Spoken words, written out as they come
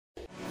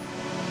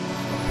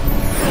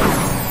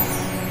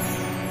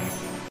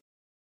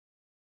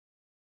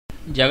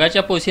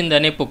जगाच्या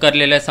पोशिंद्याने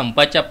पुकारलेल्या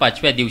संपाच्या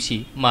 5व्या दिवशी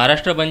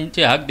महाराष्ट्र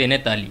बंदची हाक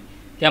देण्यात आली।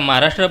 त्या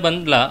महाराष्ट्र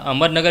बंदला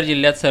अहमदनगर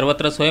जिल्ह्यात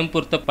सर्वत्र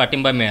स्वयंस्फूर्त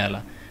पाठिंबा मिळाला।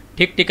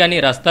 ठिकठिकाणी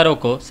रास्ता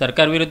रोको,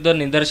 सरकारविरुद्ध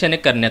निदर्शने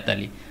करण्यात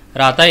आली।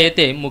 राहता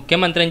येथे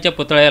मुख्यमंत्र्यांच्या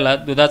पुतळ्याला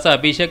दुधाचा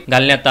अभिषेक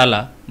घालण्यात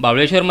आला।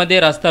 बाबळेश्वरमध्ये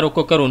रास्ता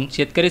रोको करून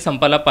शेतकरी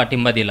संपाला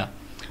पाठिंबा दिला।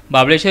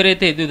 बाबळेश्वर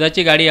येथे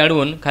दुधाची गाडी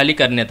अडवून खाली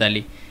करण्यात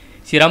आली।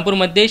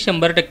 श्रीरामपूरमध्ये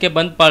 100%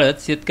 बंद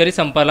पाळत शेतकरी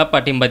संपाला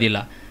पाठिंबा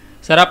दिला।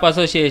 सराफ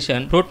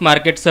असोसिएशन, फ्रूट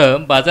मार्केटसह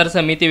बाजार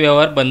समिती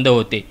व्यवहार बंद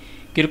होते।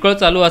 किरकोळ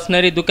चालू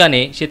असणारी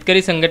दुकाने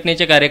शेतकरी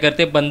संघटनेचे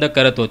कार्यकर्ते बंद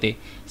करत होते।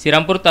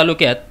 श्रीरामपूर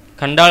तालुक्यात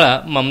खंडाळा,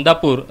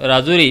 ममदापूर,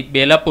 राजुरी,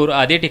 बेलापूर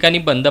आदी ठिकाणी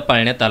बंद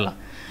पाळण्यात आला।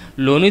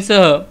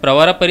 लोणीसह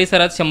प्रवरा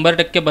परिसरात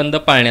 100% बंद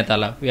पाळण्यात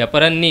आला।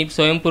 व्यापाऱ्यांनी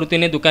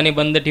स्वयंस्फूर्तीने दुकाने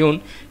बंद ठेवून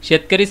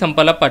शेतकरी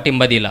संपाला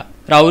पाठिंबा दिला।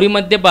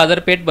 राहुरीमध्ये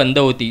बाजारपेठ बंद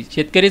होती।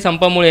 शेतकरी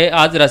संपामुळे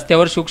आज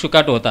रस्त्यावर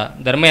शुकशुकाट होता।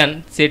 दरम्यान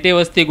सेटे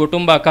वस्ती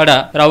गोटुंबा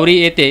आखाडा राहुरी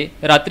येथे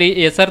रात्री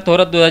एसआर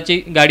थोरात दुधाची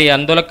गाडी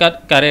आंदोलक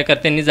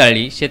कार्यकर्त्यांनी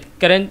जाळली।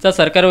 शेतकऱ्यांचा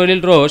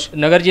सरकारवरील रोष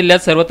नगर जिल्ह्यात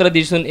सर्वत्र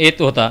दिसून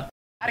येत होता।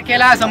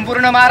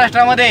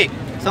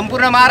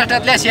 संपूर्ण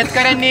महाराष्ट्रातल्या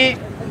शेतकऱ्यांनी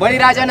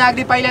बळीराजाने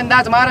अगदी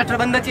पहिल्यांदाच महाराष्ट्र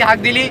बंदची हाक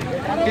दिली।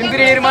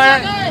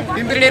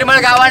 पिंपरी निर्मळ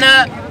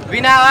गावानं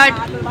विनाअट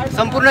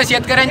संपूर्ण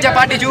शेतकऱ्यांच्या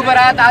पाठीशी उभं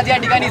राहत आज या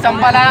ठिकाणी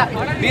संपाला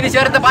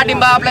बिनशर्त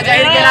पाठिंबा आपला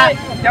जाहीर केला।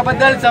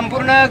 त्याबद्दल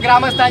संपूर्ण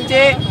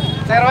ग्रामस्थांचे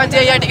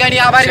सर्वांचे या ठिकाणी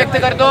आभार व्यक्त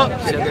करतो।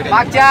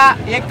 मागच्या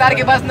 1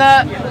 तारखेपासून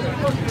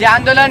जे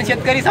आंदोलन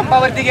शेतकरी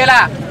संपावरती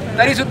गेला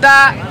तरी सुद्धा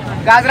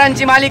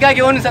गाजरांची मालिका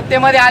घेऊन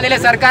सत्तेमध्ये आलेल्या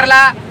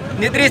सरकारला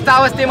निद्रिस्त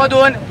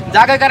अवस्थेमधून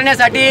जागा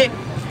करण्यासाठी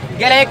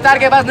गेल्या 1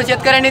 तारखेपासून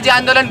शेतकऱ्यांनी जे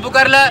आंदोलन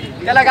पुकारलं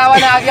त्याला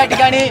गावाने आज या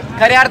ठिकाणी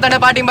खऱ्या अर्थाने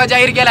पाठिंबा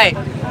जाहीर केलाय।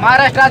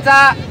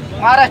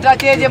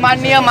 महाराष्ट्राचे जे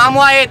माननीय मामू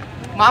आहेत,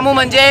 मामू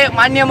म्हणजे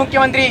माननीय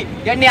मुख्यमंत्री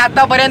यांनी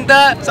आतापर्यंत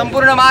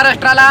संपूर्ण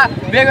महाराष्ट्राला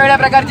वेगवेगळ्या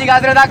प्रकारची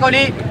गाजरं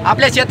दाखवली।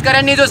 आपल्या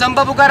शेतकऱ्यांनी जो संप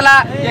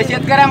पुकारला या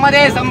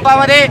शेतकऱ्यांमध्ये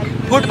संपामध्ये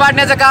फूट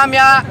पाडण्याचं काम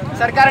या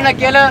सरकारनं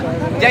केलं।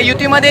 ज्या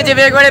युतीमध्ये जे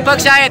वेगवेगळे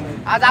पक्ष आहेत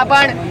आज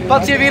आपण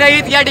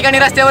पक्षविरहित या ठिकाणी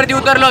रस्त्यावरती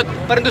उतरलो,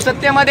 परंतु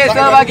सत्तेमध्ये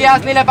सहभागी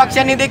असलेल्या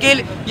पक्षांनी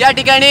देखील या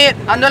ठिकाणी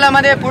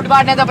आंदोलनामध्ये फूट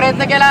पाडण्याचा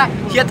प्रयत्न केला।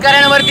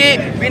 शेतकऱ्यांवरती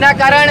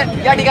विनाकारण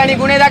या ठिकाणी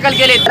गुन्हे दाखल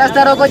केले।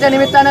 रस्ता रोकोच्या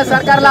निमित्तानं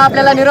सरकारला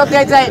आपल्याला निरोप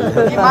द्यायचा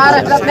आहे की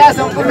महाराष्ट्रातल्या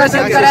संपूर्ण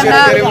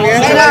शेतकऱ्यांना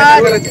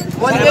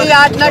कोणतेही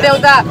आठ न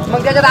ठेवता,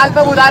 मग त्याच्यात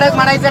अल्पभूधारक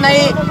म्हणायचं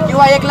नाही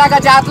किंवा 1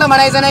 लाखाच्या आतलं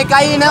म्हणायचं नाही,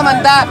 काही न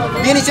म्हणता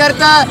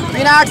बिनशर्त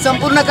विनाअट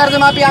संपूर्ण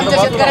कर्जमाफी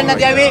आमच्या शेतकऱ्यांना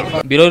द्यावी।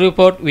 Bureau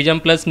report, vision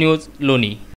plus news, लोणी।